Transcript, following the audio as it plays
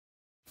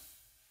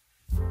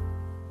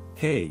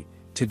Hey,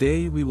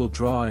 today we will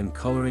draw and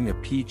coloring a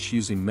peach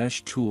using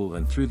mesh tool,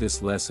 and through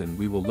this lesson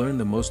we will learn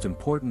the most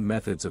important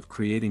methods of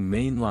creating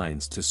main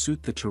lines to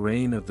suit the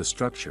terrain of the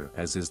structure,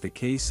 as is the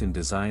case in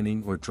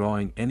designing or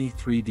drawing any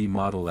 3D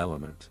model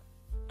element.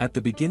 At the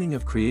beginning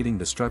of creating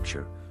the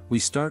structure, we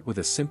start with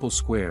a simple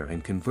square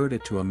and convert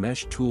it to a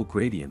mesh tool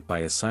gradient by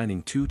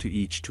assigning 2 to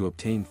each to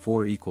obtain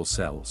 4 equal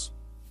cells.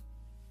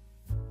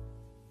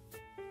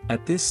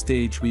 At this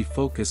stage we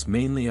focus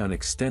mainly on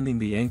extending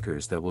the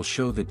anchors that will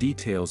show the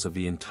details of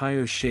the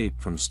entire shape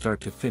from start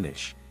to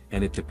finish,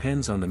 and it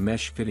depends on the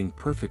mesh fitting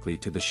perfectly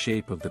to the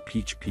shape of the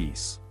peach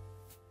piece.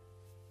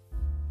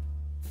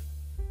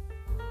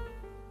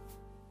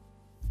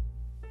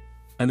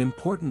 An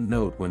important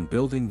note: when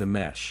building the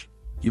mesh,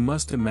 you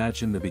must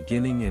imagine the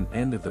beginning and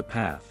end of the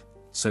path,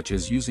 such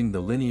as using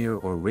the linear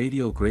or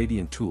radial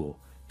gradient tool,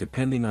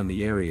 depending on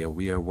the area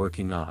we are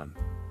working on.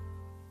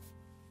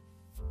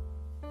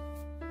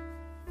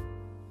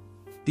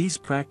 These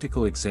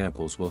practical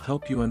examples will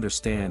help you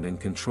understand and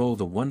control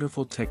the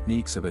wonderful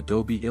techniques of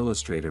Adobe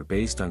Illustrator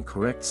based on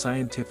correct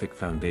scientific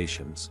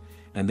foundations,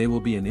 and they will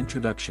be an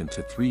introduction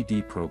to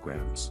 3D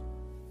programs.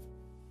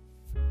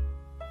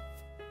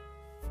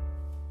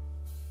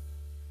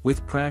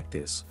 With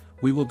practice,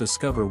 we will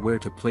discover where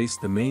to place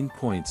the main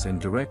points and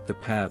direct the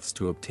paths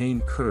to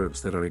obtain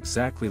curves that are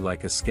exactly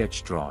like a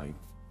sketch drawing.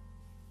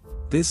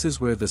 This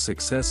is where the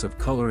success of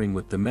coloring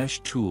with the mesh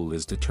tool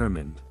is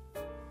determined.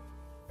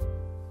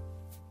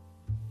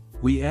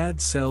 We add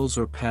cells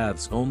or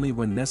paths only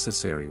when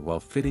necessary while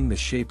fitting the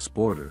shape's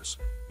borders,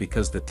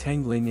 because the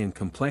tangling and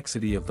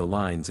complexity of the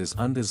lines is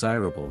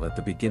undesirable at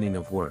the beginning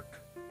of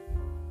work.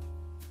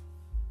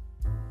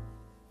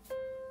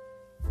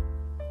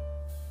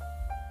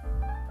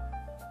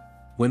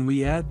 When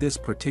we add this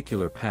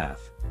particular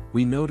path,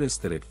 we notice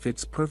that it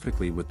fits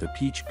perfectly with the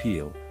peach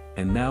peel,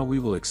 and now we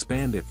will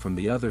expand it from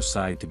the other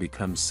side to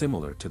become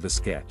similar to the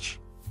sketch.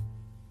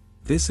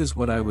 This is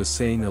what I was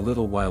saying a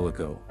little while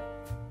ago.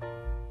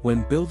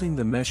 When building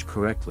the mesh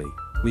correctly,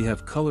 we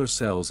have color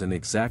cells in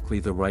exactly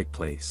the right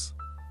place.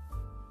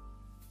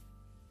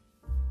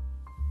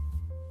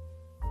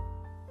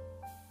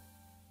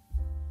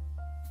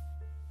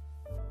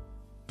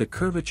 The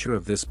curvature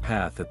of this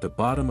path at the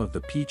bottom of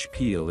the peach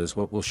peel is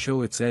what will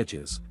show its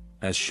edges,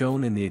 as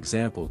shown in the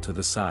example to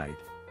the side.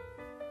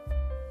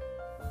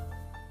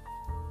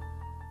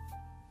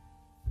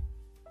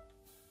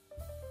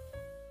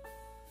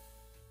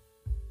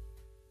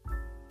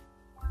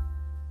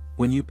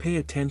 When you pay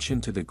attention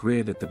to the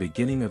grid at the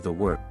beginning of the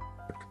work,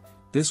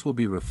 this will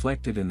be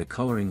reflected in the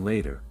coloring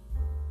later.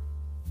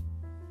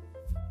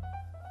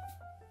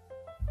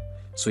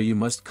 So you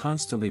must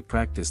constantly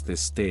practice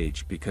this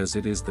stage because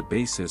it is the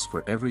basis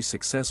for every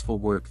successful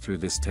work through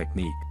this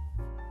technique.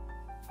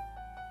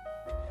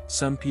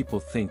 Some people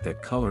think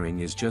that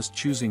coloring is just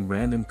choosing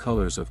random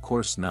colors. Of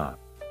course not.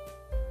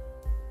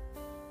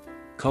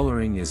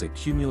 Coloring is a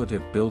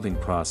cumulative building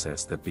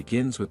process that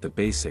begins with the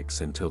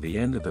basics until the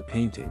end of the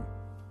painting.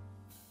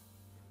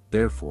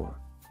 Therefore,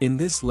 in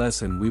this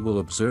lesson we will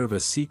observe a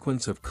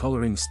sequence of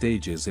coloring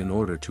stages in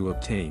order to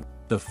obtain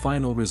the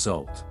final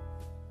result.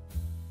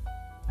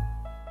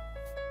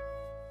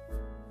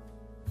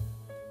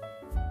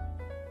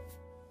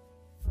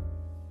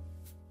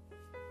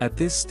 At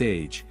this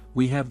stage,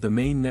 we have the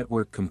main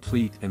network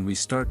complete and we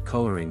start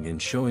coloring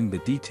and showing the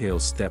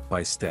details step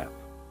by step.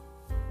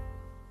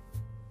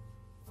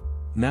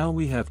 Now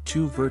we have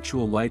 2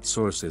 virtual light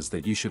sources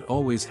that you should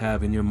always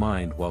have in your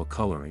mind while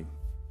coloring.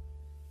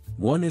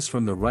 One is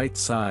from the right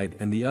side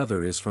and the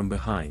other is from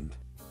behind.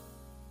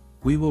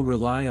 We will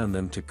rely on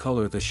them to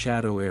color the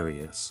shadow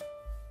areas.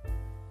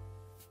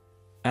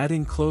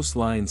 Adding close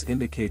lines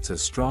indicates a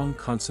strong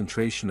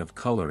concentration of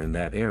color in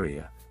that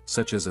area,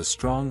 such as a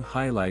strong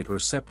highlight or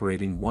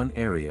separating one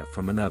area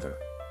from another.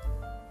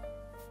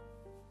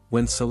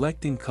 When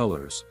selecting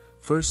colors,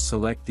 first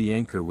select the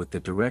anchor with the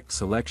direct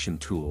selection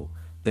tool,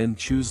 then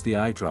choose the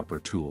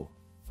eyedropper tool.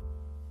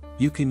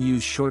 You can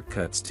use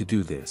shortcuts to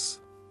do this.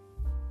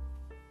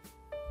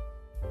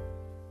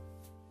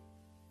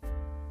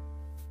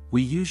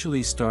 We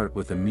usually start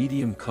with a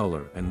medium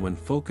color, and when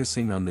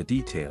focusing on the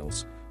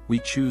details, we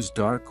choose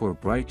dark or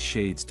bright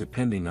shades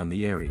depending on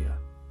the area.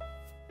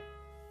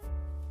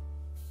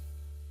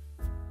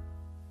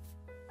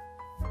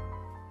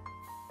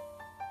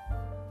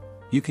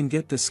 You can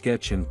get the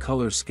sketch and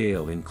color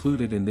scale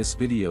included in this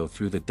video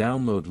through the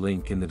download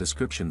link in the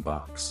description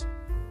box.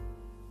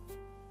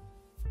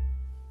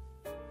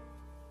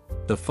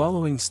 The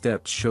following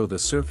steps show the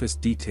surface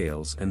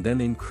details and then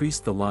increase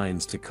the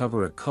lines to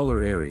cover a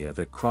color area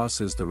that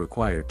crosses the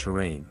required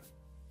terrain.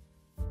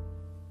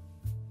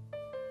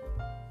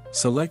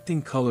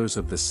 Selecting colors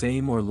of the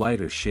same or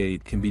lighter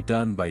shade can be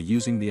done by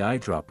using the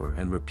eyedropper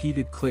and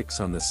repeated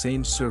clicks on the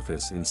same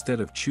surface instead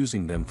of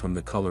choosing them from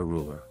the color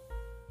ruler.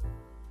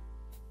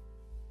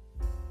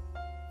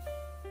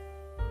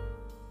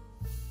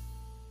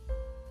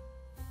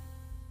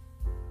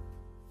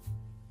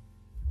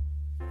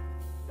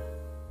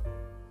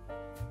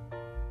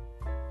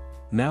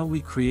 Now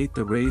we create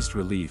the raised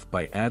relief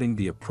by adding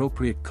the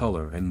appropriate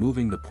color and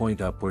moving the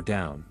point up or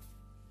down.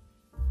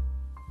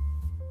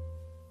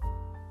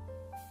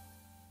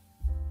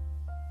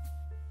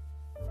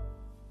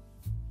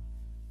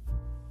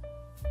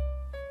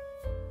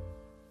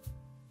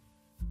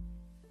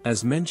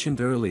 As mentioned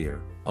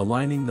earlier,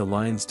 aligning the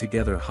lines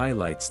together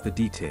highlights the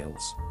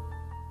details.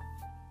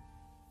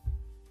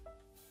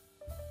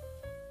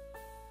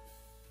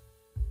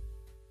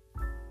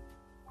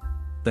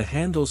 The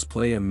handles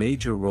play a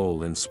major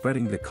role in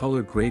spreading the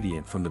color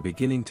gradient from the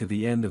beginning to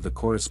the end of the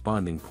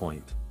corresponding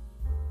point.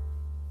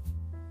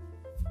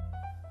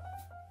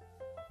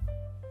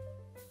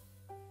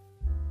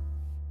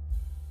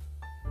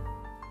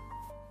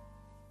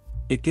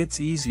 It gets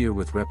easier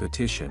with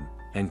repetition,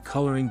 and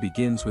coloring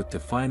begins with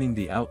defining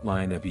the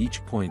outline of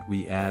each point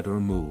we add or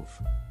move.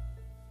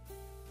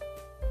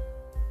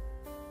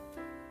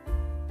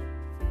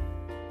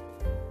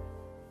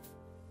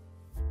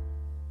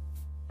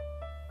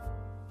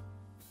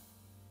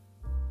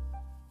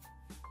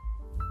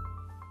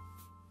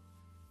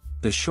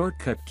 The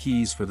shortcut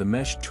keys for the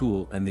mesh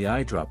tool and the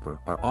eyedropper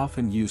are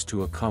often used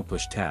to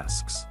accomplish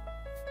tasks.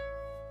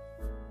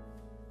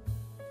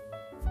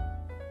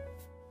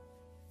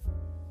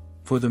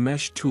 For the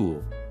mesh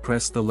tool,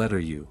 press the letter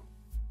U.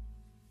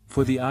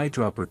 For the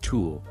eyedropper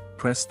tool,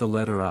 press the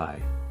letter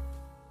I.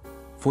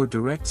 For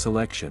direct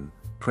selection,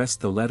 press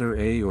the letter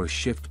A or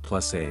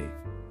Shift+A.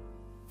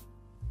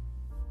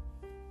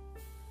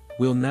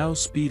 We'll now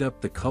speed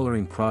up the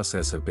coloring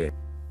process a bit,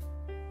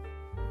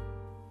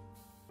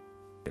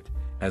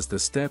 as the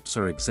steps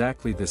are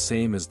exactly the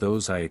same as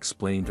those I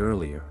explained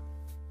earlier.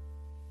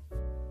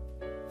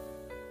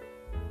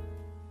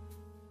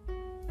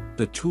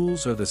 The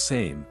tools are the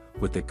same,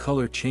 with the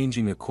color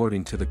changing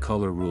according to the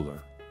color ruler.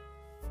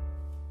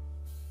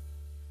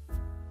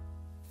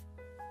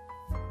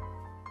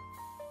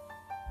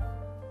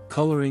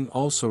 Coloring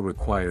also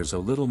requires a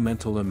little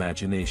mental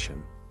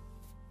imagination.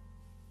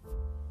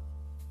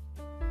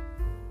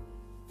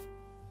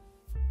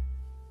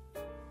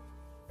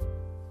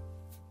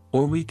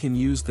 Or we can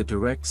use the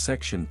direct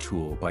section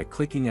tool by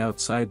clicking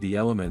outside the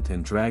element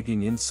and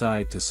dragging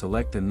inside to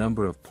select a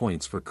number of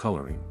points for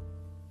coloring.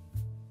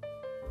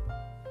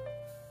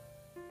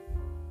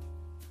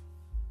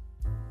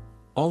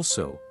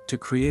 Also, to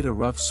create a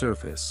rough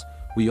surface,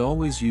 we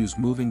always use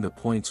moving the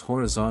points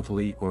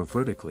horizontally or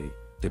vertically,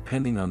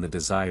 depending on the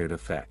desired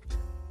effect.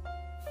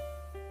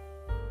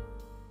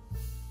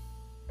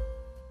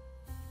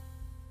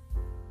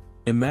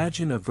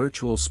 Imagine a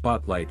virtual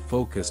spotlight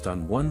focused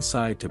on one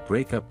side to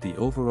break up the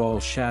overall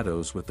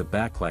shadows with the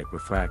backlight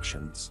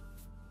refractions.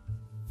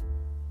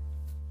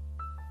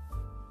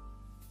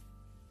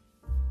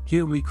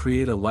 Here we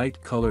create a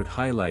light-colored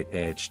highlight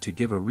edge to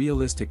give a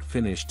realistic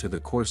finish to the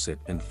corset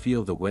and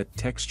feel the wet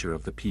texture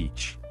of the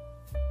peach.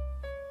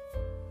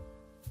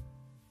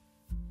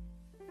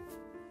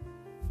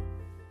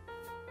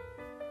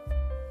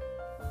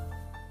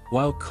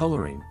 While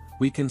coloring,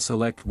 we can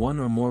select one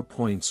or more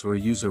points or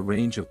use a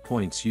range of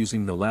points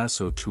using the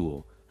lasso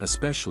tool,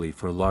 especially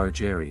for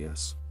large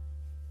areas.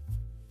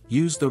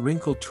 Use the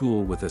wrinkle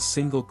tool with a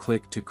single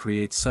click to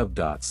create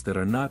subdots that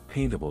are not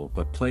paintable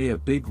but play a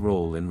big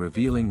role in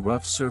revealing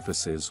rough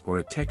surfaces, or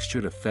a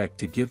textured effect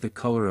to give the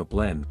color a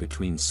blend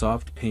between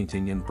soft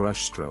painting and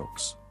brush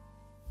strokes.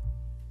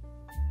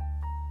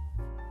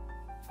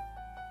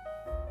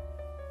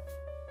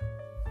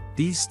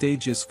 These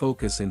stages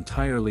focus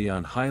entirely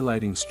on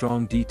highlighting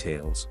strong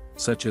details,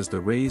 such as the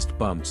raised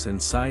bumps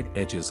and side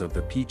edges of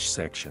the peach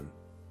section.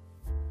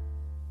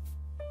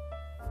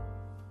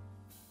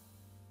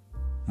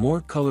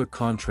 More color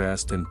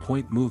contrast and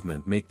point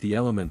movement make the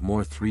element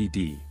more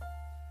 3D.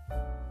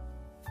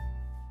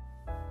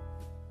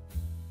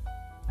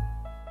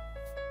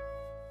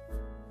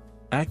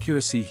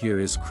 Accuracy here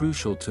is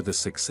crucial to the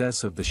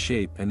success of the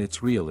shape and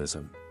its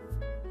realism.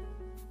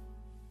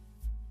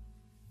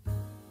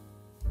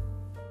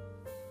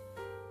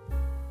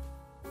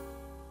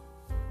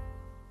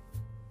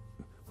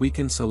 We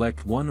can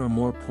select one or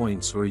more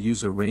points or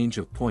use a range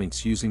of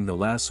points using the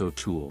lasso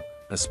tool,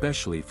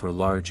 especially for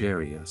large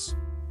areas.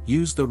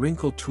 Use the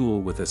wrinkle tool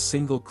with a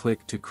single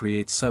click to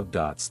create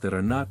subdots that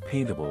are not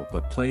paintable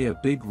but play a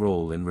big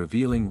role in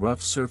revealing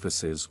rough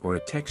surfaces, or a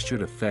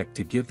textured effect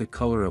to give the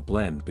color a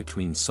blend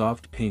between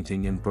soft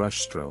painting and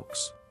brush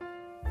strokes.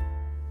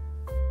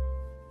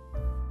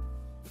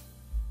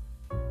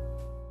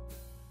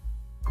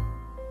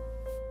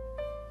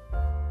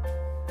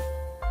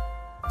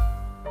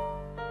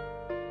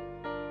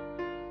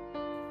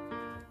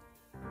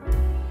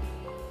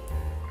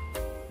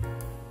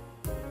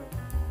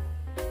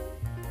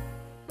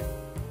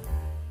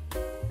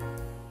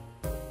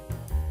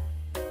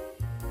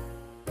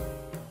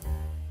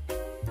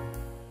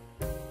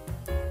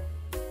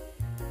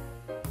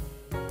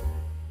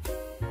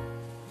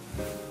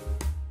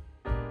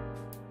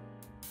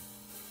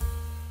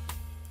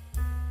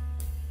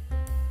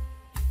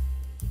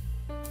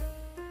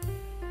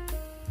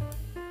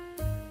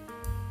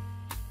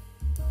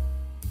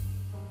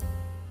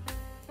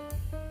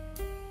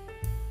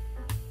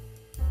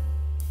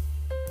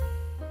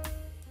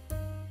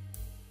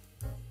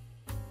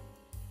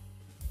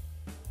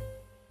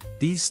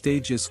 These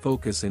stages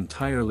focus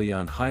entirely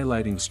on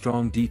highlighting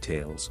strong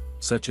details,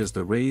 such as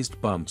the raised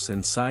bumps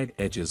and side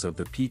edges of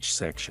the peach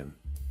section.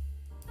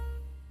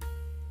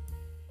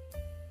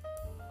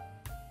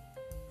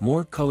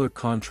 More color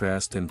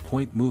contrast and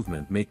point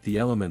movement make the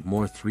element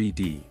more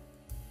 3D.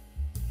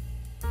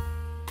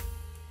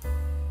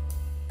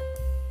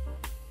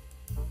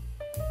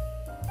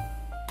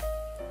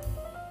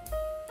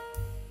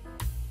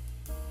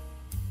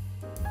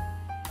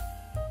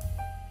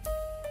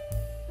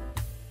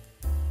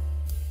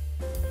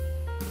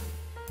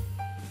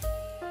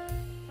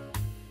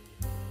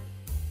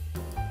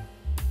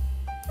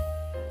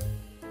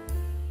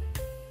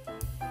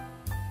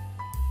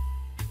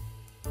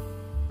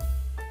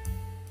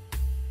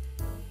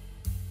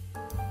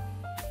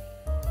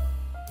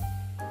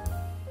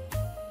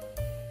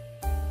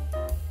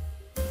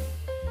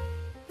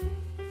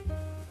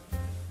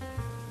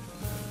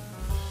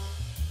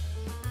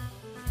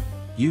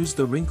 Use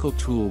the wrinkle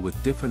tool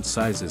with different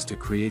sizes to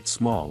create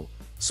small,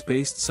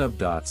 spaced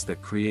subdots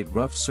that create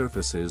rough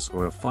surfaces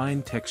or a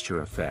fine texture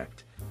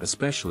effect,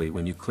 especially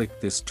when you click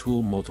this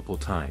tool multiple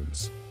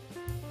times.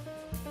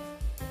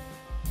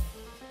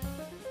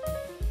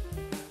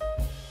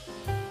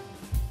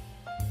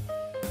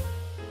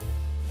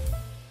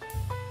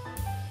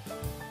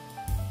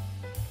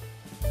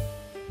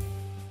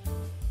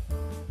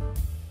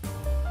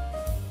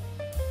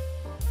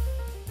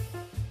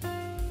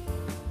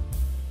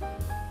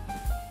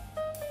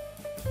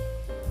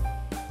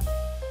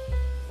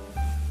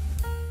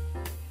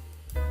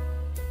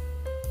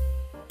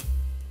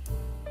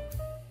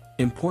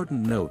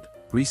 Important note,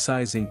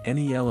 resizing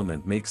any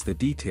element makes the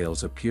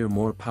details appear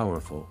more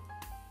powerful.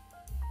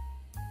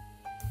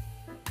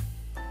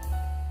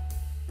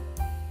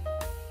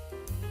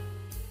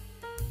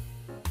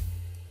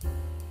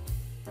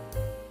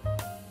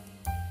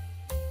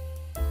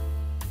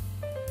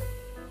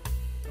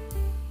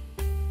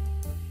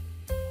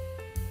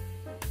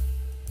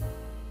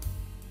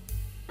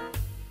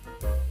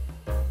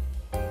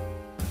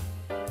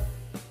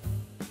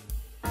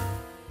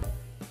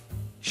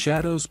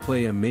 Shadows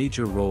play a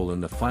major role in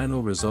the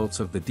final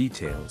results of the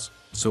details,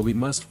 so we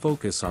must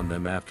focus on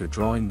them after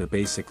drawing the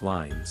basic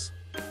lines.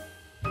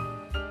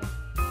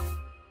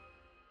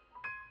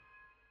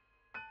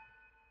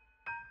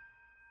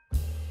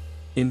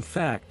 In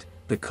fact,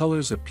 the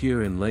colors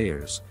appear in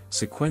layers,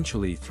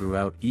 sequentially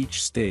throughout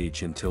each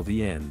stage until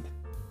the end.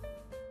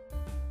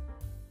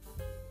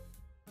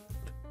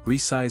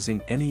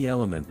 Resizing any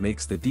element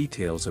makes the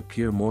details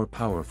appear more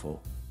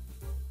powerful.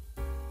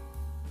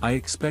 I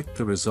expect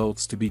the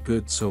results to be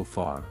good so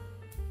far.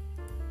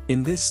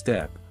 In this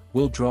step,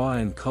 we'll draw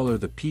and color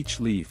the peach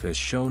leaf as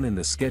shown in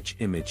the sketch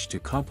image to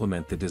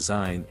complement the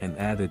design and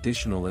add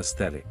additional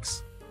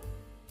aesthetics.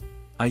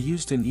 I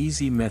used an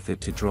easy method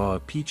to draw a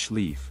peach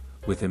leaf,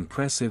 with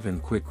impressive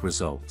and quick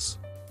results.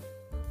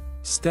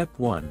 Step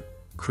 1.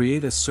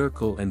 Create a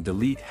circle and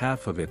delete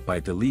half of it by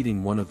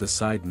deleting one of the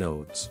side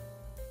nodes.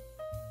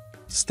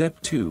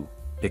 Step 2.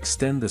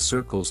 Extend the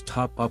circle's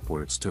top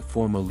upwards to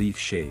form a leaf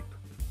shape.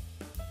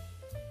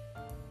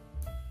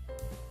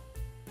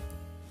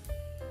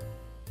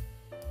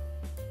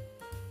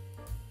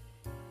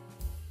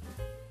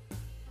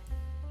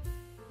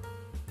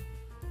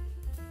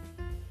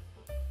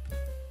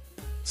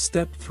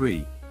 Step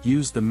 3.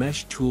 Use the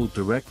mesh tool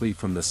directly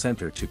from the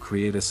center to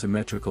create a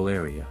symmetrical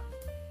area.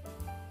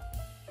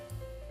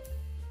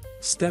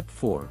 Step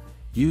 4.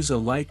 Use a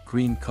light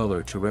green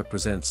color to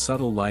represent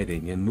subtle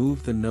lighting and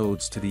move the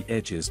nodes to the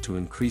edges to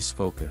increase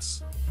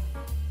focus.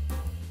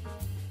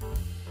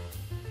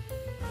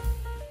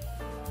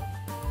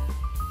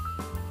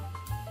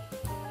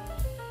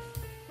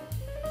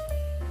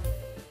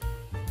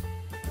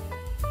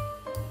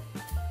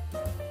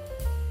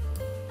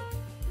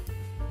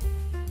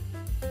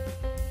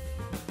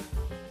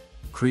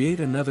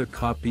 Create another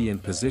copy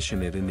and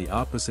position it in the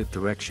opposite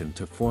direction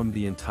to form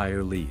the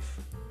entire leaf.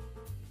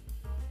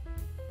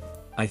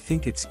 I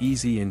think it's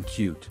easy and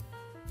cute.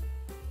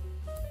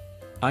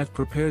 I've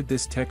prepared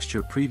this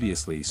texture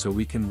previously so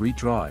we can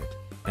redraw it,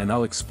 and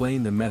I'll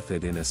explain the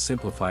method in a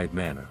simplified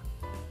manner.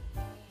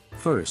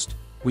 First,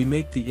 we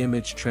make the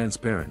image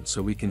transparent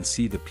so we can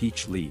see the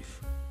peach leaf.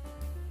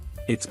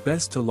 It's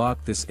best to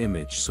lock this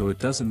image so it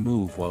doesn't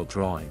move while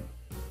drawing.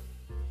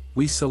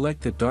 We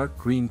select a dark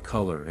green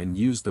color and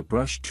use the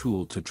brush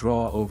tool to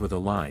draw over the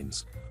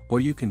lines,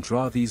 or you can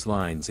draw these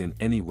lines in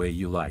any way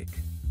you like.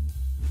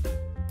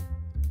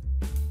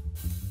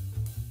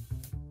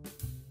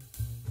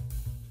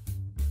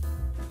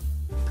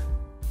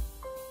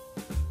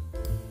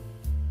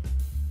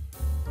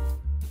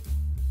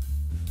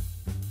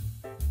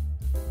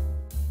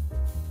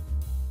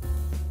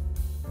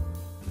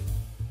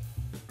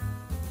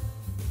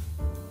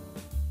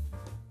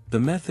 The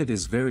method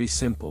is very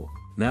simple.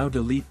 Now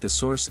delete the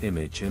source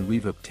image and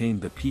we've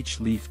obtained the peach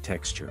leaf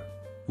texture.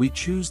 We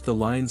choose the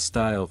line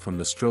style from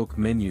the stroke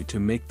menu to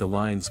make the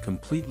lines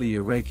completely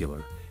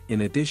irregular,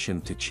 in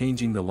addition to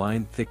changing the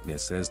line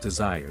thickness as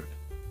desired.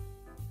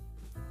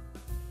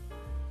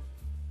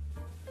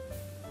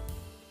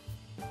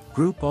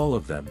 Group all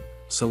of them,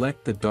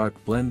 select the dark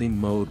blending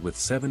mode with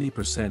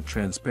 70%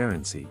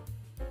 transparency,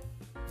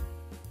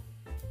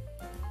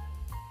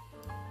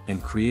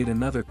 and create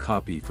another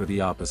copy for the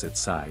opposite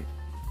side.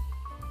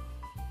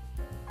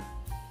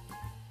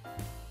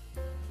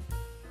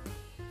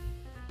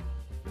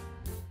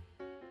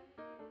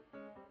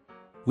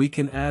 We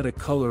can add a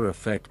color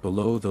effect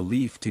below the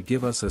leaf to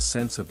give us a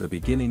sense of the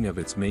beginning of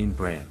its main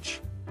branch.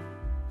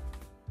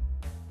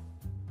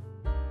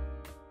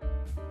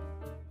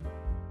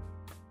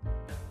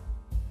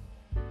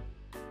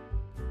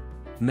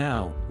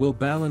 Now, we'll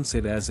balance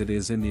it as it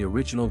is in the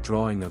original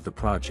drawing of the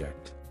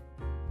project.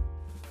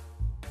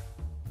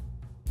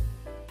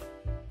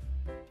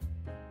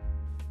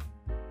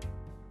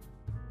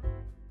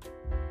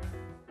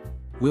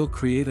 We'll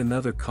create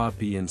another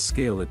copy and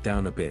scale it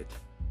down a bit.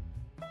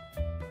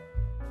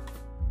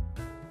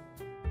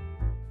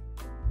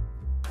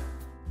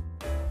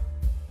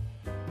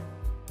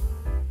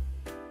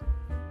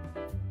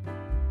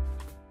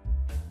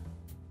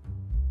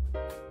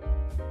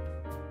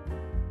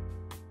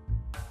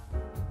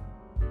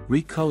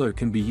 Recolor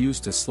can be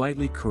used to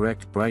slightly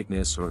correct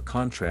brightness or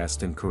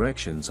contrast and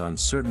corrections on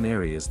certain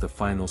areas. The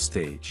final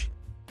stage.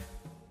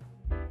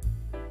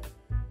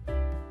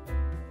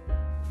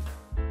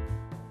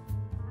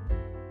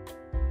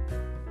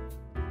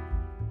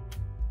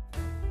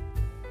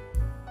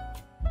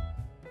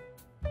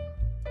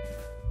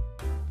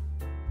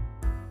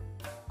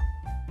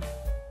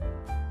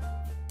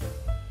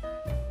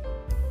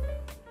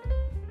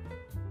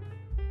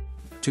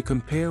 To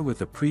compare with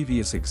the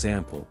previous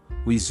example,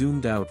 we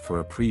zoomed out for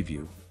a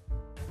preview.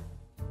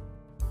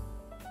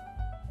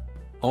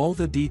 All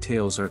the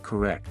details are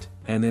correct,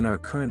 and in our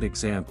current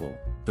example,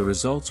 the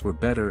results were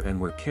better and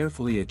were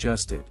carefully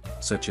adjusted,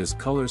 such as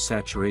color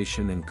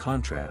saturation and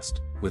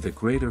contrast, with a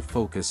greater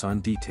focus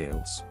on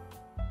details.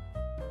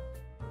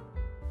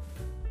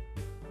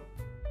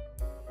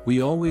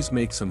 We always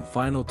make some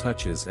final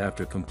touches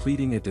after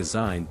completing a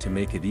design to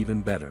make it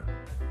even better.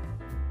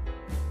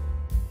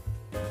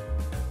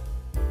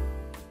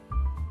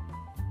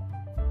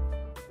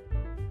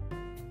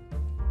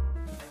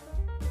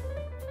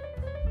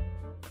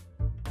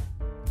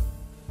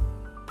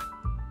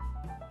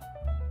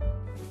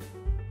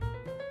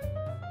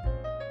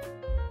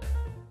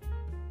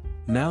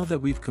 Now that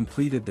we've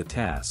completed the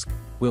task,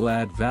 we'll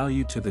add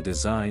value to the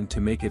design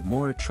to make it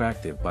more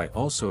attractive by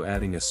also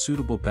adding a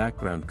suitable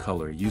background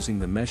color using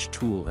the mesh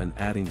tool and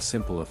adding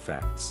simple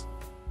effects.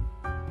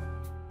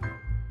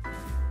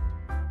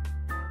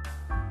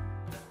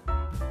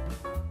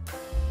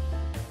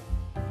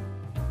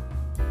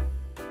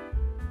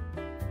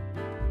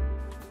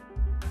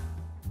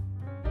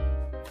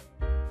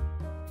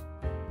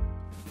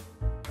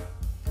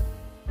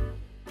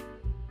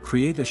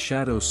 Create a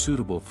shadow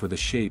suitable for the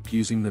shape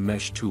using the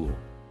mesh tool.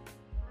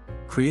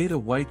 Create a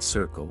white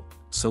circle,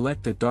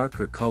 select a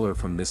darker color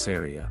from this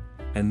area,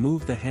 and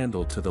move the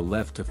handle to the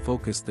left to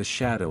focus the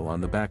shadow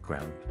on the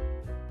background.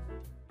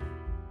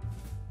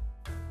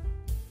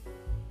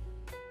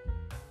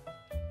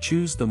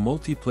 Choose the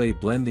multiplay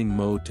blending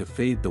mode to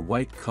fade the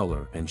white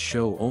color and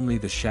show only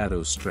the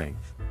shadow's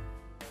strength.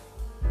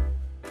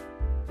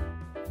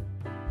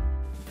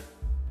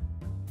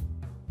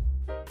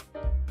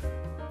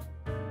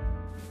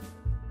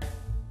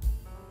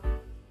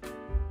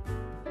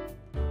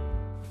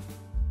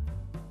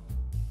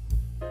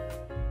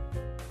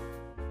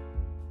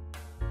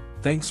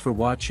 Thanks for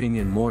watching,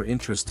 and more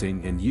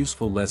interesting and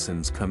useful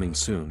lessons coming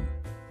soon.